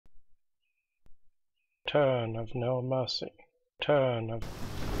Turn of no mercy. Turn of...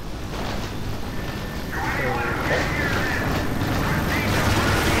 Okay.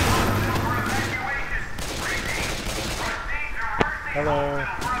 Hello.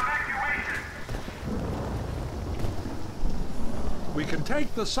 We can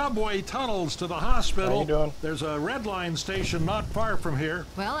take the subway tunnels to the hospital. How you doing? There's a red line station not far from here.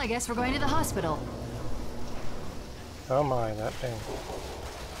 Well, I guess we're going to the hospital. Oh my, that thing.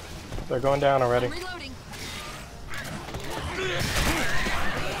 They're going down already. I'm reloading.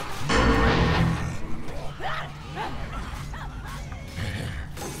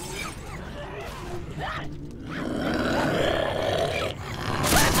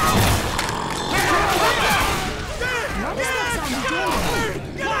 What is that zombie doing?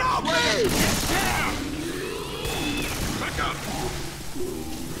 Back up!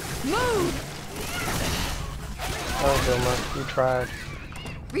 Move! Oh, Boomer, you tried.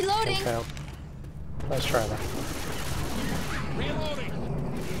 Reloading. And failed. Let's try that. Reloading!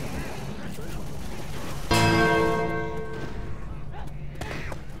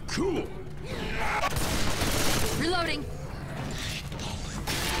 Cool! Reloading.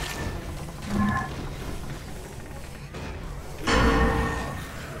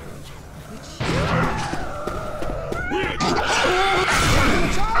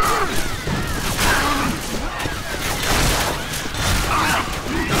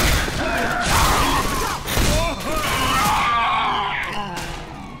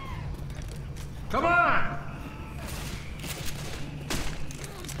 Come on!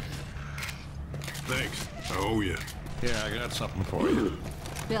 Thanks. I owe you. Yeah, I got something for you.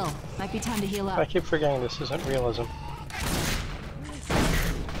 Bill, might be time to heal I up. keep forgetting this isn't realism.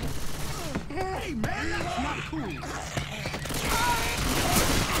 Hey, man, that's not cool!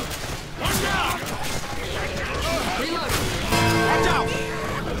 Watch out! Reloading. Watch out!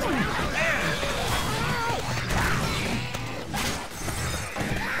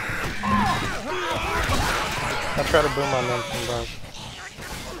 I'll try to boom on them from above.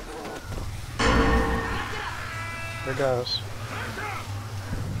 Here goes.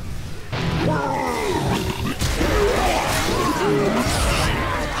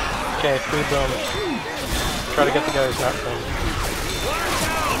 Okay, 3 booms. Try to get the guy who's not boomed.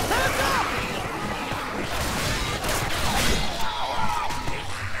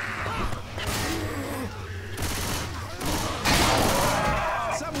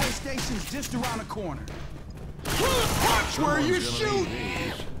 Subway station's just around the corner. Watch where you shoot!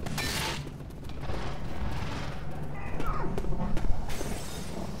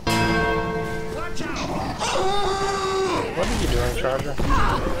 Watch out! What are you doing, Charger? Oh,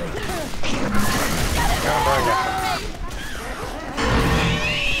 there you go.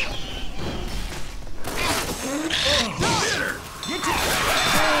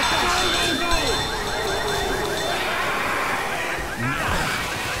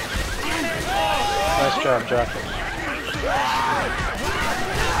 Nice job, Jacket.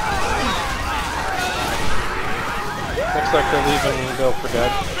 Looks like they're leaving Bill for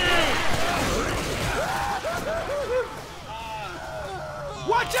dead.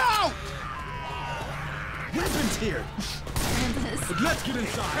 Watch out! Weapons here. But let's get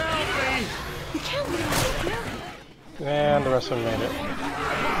inside. Help me! You can't leave. And the rest of them made it.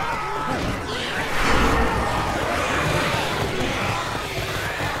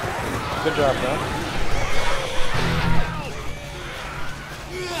 Good job, man.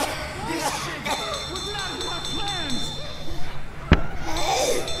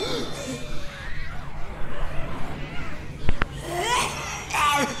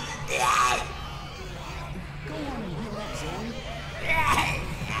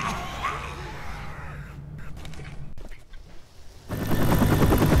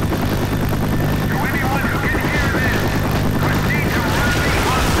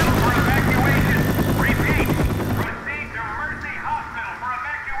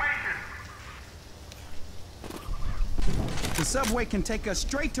 The subway can take us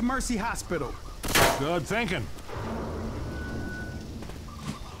straight to Mercy Hospital. Good thinking.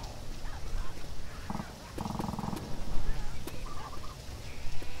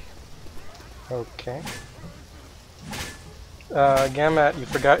 Okay. Gammat, you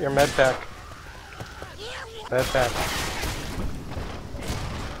forgot your med pack. Med pack.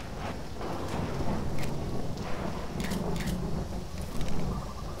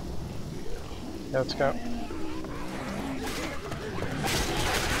 Let's go.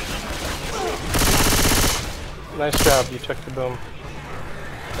 Nice job, you took the boom.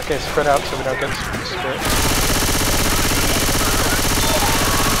 Okay, spread out so we don't get split.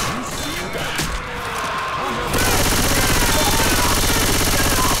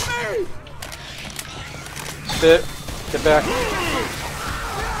 That's it. Get back.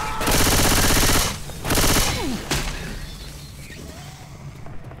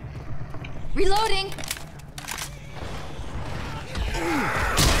 Reloading.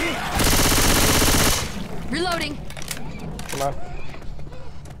 Reloading. Come on.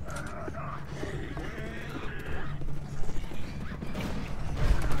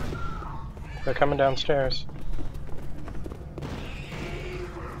 They're coming downstairs.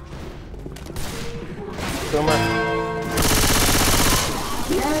 Boomer.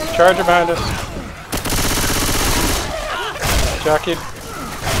 Charger behind us. Jockey.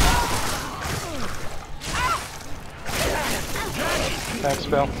 Thanks,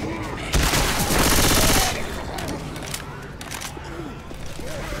 Bill.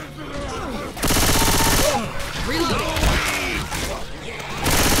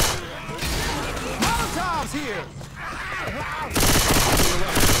 Molotov's here.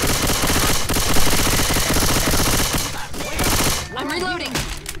 I'm reloading.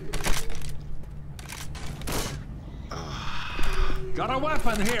 Got a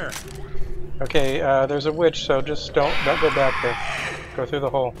weapon here. Okay, there's a witch, so just don't go back there. Go through the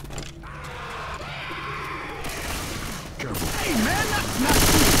hole. Hey man, that's not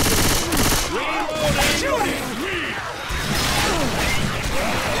cool. Shoot it.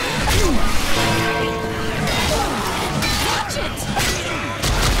 Watch it.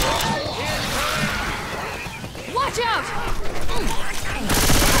 Watch out.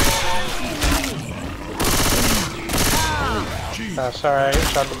 Sorry, I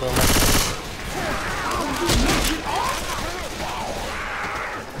shot the boomer.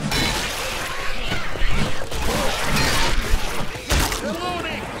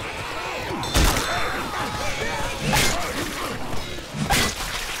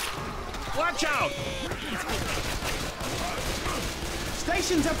 Watch out!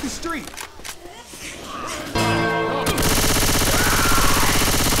 Station's up the street.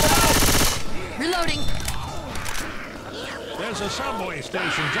 Reloading. There's a subway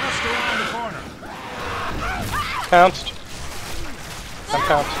station just around the corner. Pounced. I'm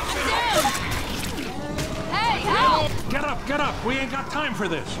pounced. Hey, help! Get up! We ain't got time for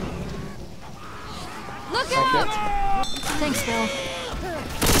this. Look out! Thanks, Bill.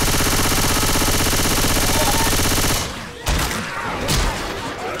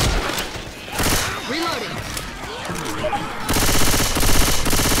 Reloading.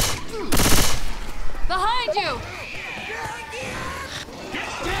 Behind you!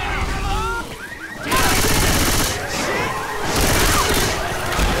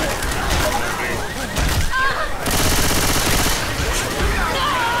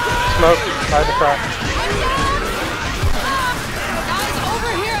 Smoke by the crack. Guys,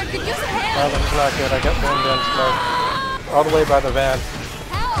 over here! I could use a hand! Oh, that was not good. I got boomed in smoke. All the way by the van.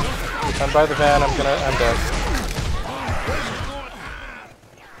 Help! I'm by the van. I'm dead.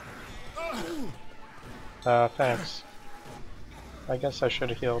 Thanks. I guess I should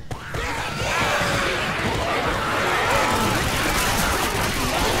have healed.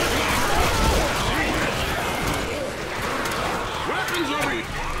 Weapons over here!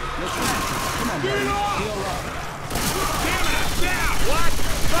 Come on, buddy. Heal up. Damn it! Yeah! What?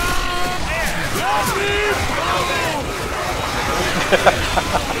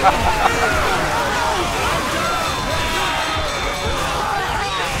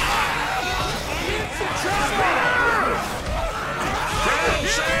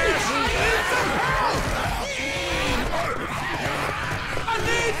 I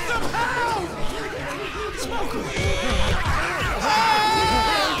need some help! Smoker!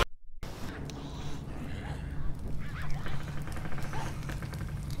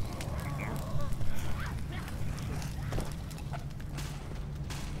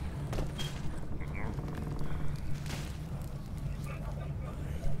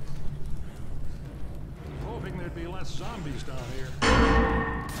 Hoping there'd be less zombies down here.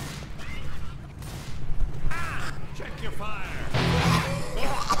 Check your fire.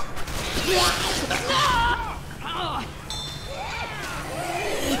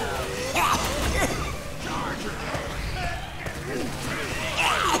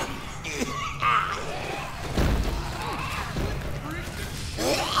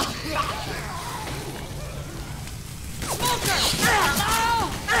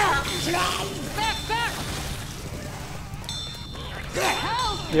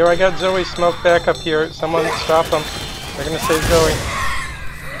 Yo, I got Zoe smoke back up here. Someone stop them. They're gonna save Zoe.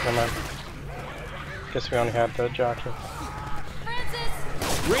 Come on. Guess we only had the jockey. Francis!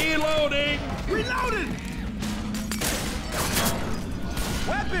 Reloading! Reloaded!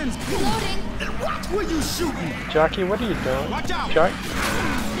 Weapons! Reloading! And what were you shooting? Jockey, what are you doing? Watch out!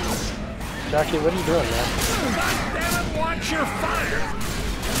 Jackie, what are you doing, man? Damn it, watch your fire!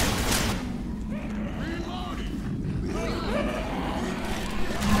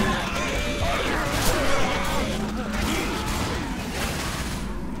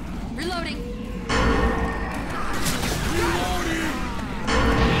 Reloading.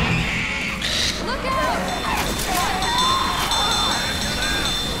 Look out!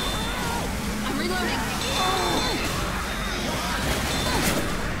 I'm reloading.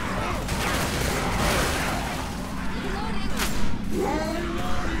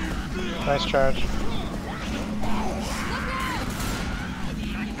 Nice charge.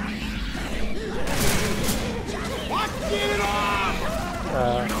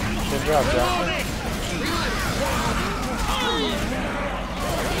 Good job, Jackie.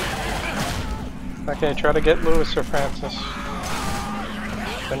 Okay, try to get Lewis or Francis.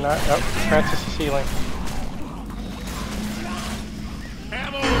 They're not. Oh, Francis is healing.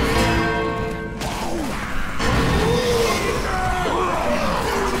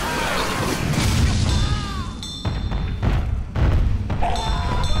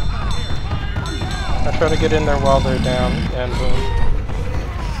 I try to get in there while they're down, and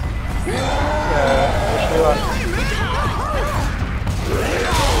wish me luck.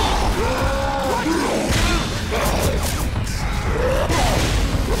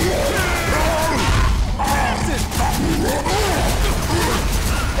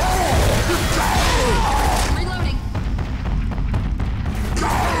 Reloading.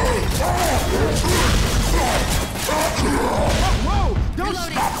 Whoa! Don't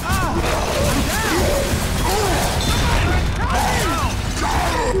stop! I'm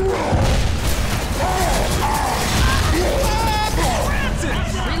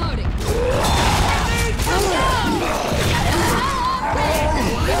Reloading.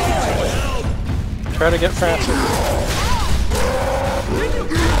 Try to get Francis.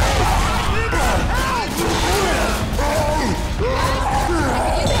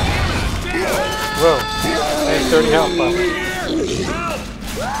 Whoa. I have 30 health left.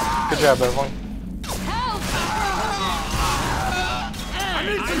 Good job, everyone. Help! I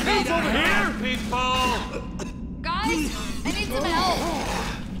need some help over here, people! Guys, I need some help.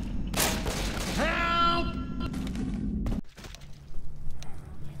 Help!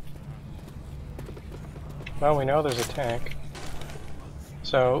 Well, we know there's a tank.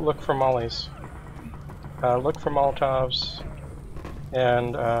 So look for mollies. Look for Molotovs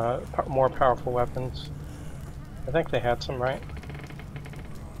and more powerful weapons. I think they had some, right?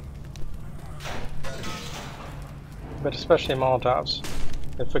 But especially Molotovs.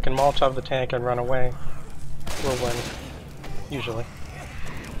 If we can Molotov the tank and run away, we'll win. Usually.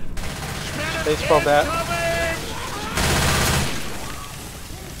 Baseball bat.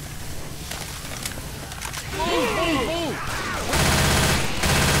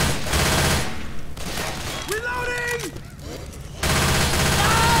 reloading!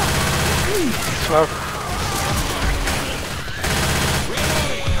 Smoke.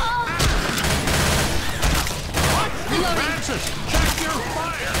 Francis, check your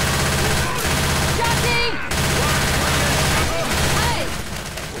fire! Jackie!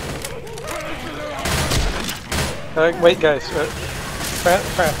 Hey! Wait, guys.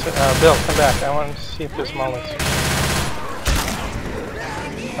 Bill, come back. I want to see if there's mollies.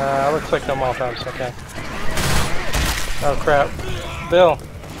 Looks like no Molotovs. Okay. Oh crap. Bill!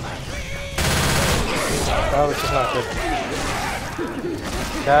 Oh, this is not good.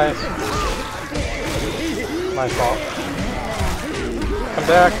 Guys. My fault. Come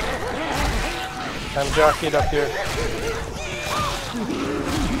back. I'm jockeyed up here.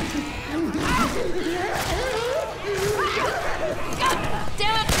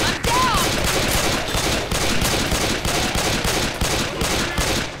 Damn it! I'm down!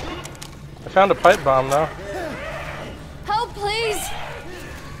 I found a pipe bomb though. Help, please!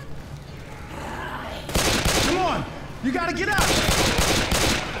 Come on! You gotta get out!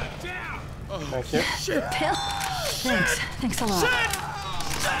 Thank you. Bill? Thanks a lot.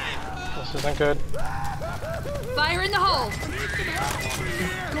 This isn't good. Fire in the hole!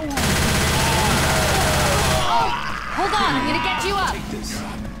 Hold on, I'm gonna get you up!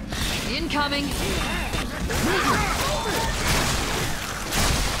 Incoming!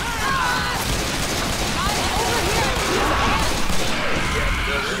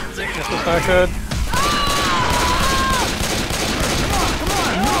 This is not good.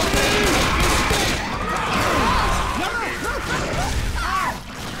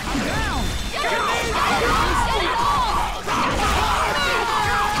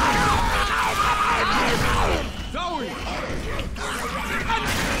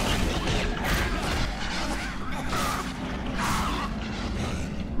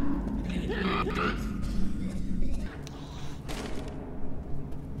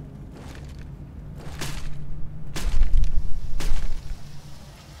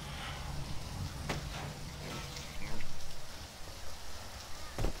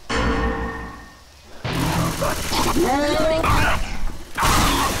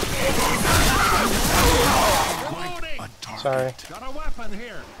 Sorry, Got a weapon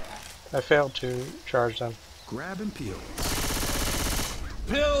here. I failed to charge them. Grabbing pills.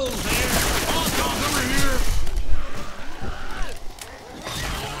 Pills here! Hot dogs over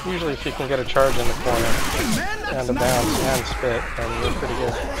here! Usually if you can get a charge in the corner and a bounce and spit, then you're pretty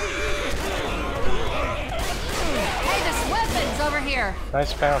good. Hey, this weapon's over here.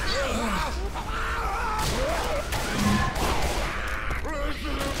 Nice bounce.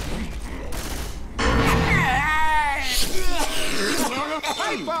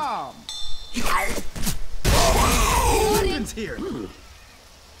 Pipe bomb. Loading. Here.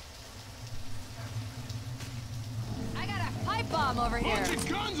 I got a pipe bomb over here. Bunch of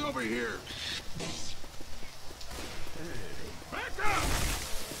guns over here! Back up!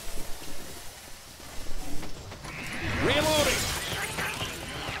 Reloading.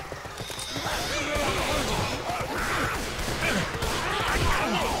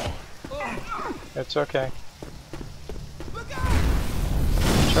 It's okay.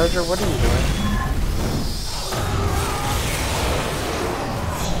 Charger, what are you doing?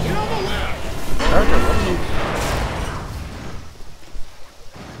 Get on the left! Charger, what are you...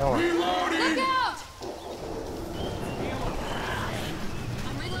 No. Reloading! Look out!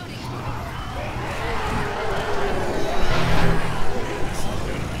 I'm reloading.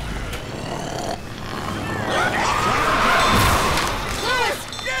 Lewis!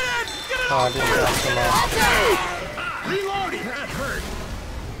 Oh, I didn't bounce him off. Reloading! That hurt!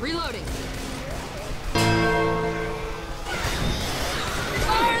 Reloading.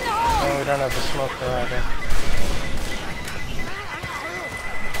 Fire in the hole! Oh, we don't have the smoker either.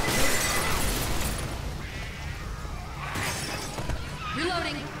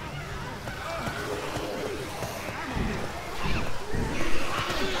 Reloading.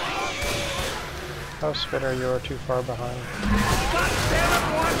 Oh, Spitter, you are too far behind. God damn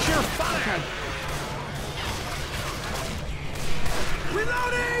it! Watch your fire.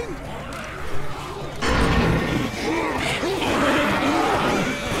 Reloading.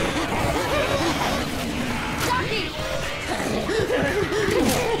 Jockey!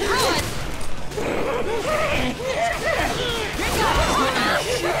 Ruin!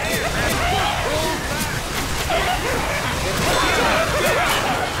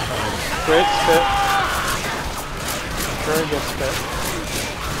 Great spit. Very good spit.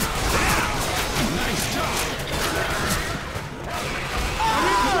 Nice job!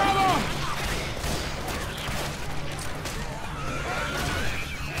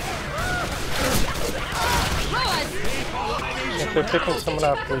 If they're picking someone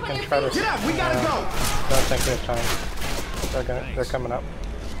up, we can try to... Get up. We gotta go. Don't think we have time. They're coming up.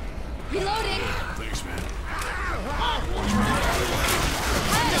 Reloading! Thanks, man.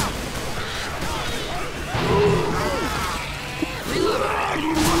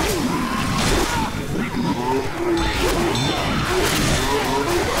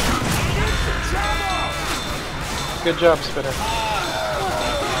 Good job, Spitter.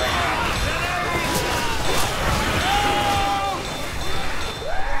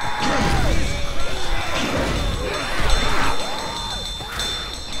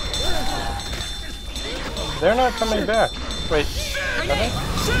 They're not coming back. Wait, are they?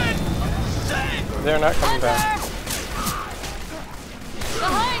 They're not coming back.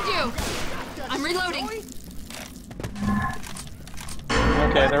 Behind you! I'm reloading.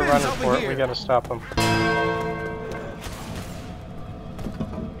 Okay, they're running for it. We gotta stop them.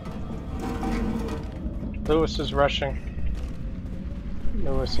 Lewis is rushing.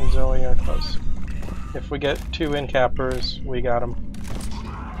 Lewis and Zoe are close. If we get two in-cappers, we got them.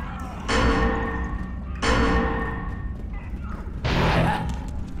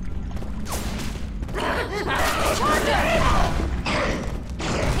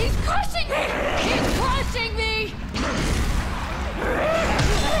 He's crushing me! He's crushing me!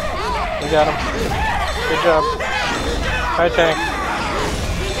 We got him. Good job. Hi, tank.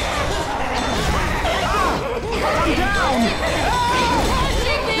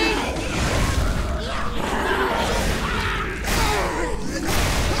 Crushing me!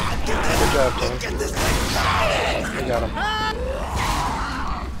 Good job, team. We got him.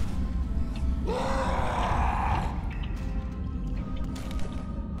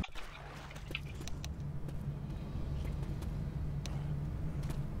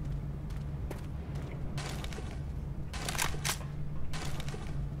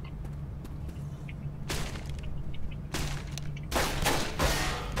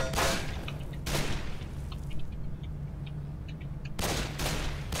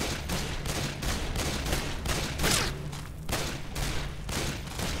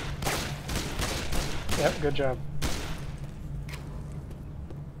 Yep, good job.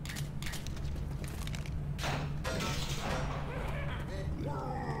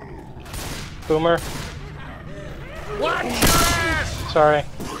 Boomer. Watch your ass! Sorry.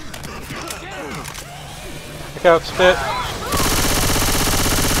 Look out, Spit.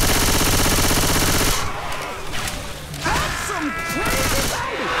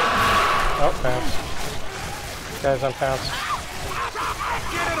 Oh, pounced. Guys, I'm pounced.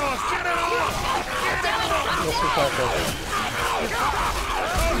 Get it off! Get it off! This is not good.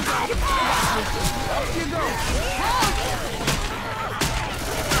 Up you go.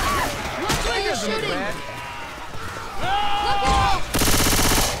 Watch where you're shooting! Bad. Look out!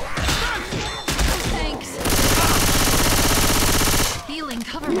 Thanks. Healing,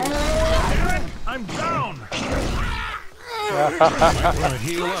 cover me. Damn it! I'm down! Wanna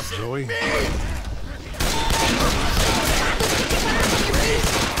heal up, Zoe?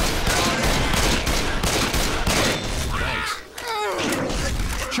 Thanks.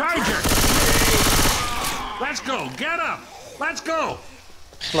 Charger! Let's go! Get up! Let's go!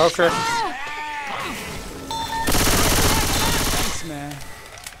 Smoker. Thanks, man.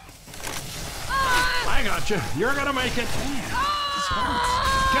 I got you. You're gonna make it.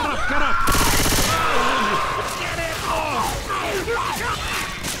 Get up! Get up! Get it off!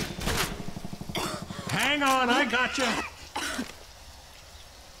 Hang on, I got you.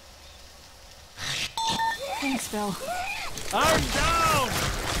 Thanks, Phil. I'm down!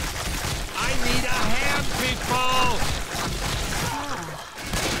 I need a hand, people!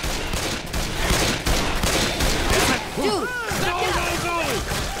 Dude! Go, go, go!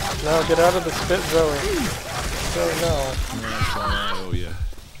 No, get out of the Spit, Zoe. Zoe, no. Oh, yeah.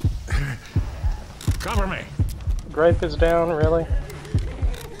 Cover me. Grape is down, really?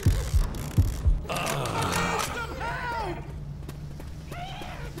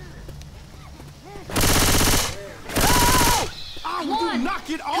 Come on! Knock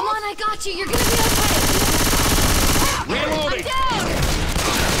it off. Come on, I got you! You're gonna be okay! Reloading.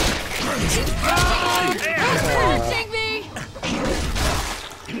 I'm down! Hurting me!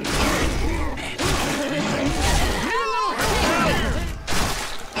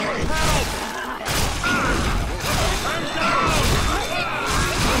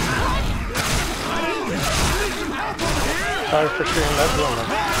 Sorry for shooting that woman.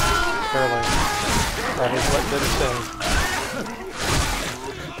 Early. That is what did it say.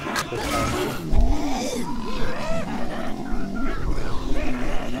 This time.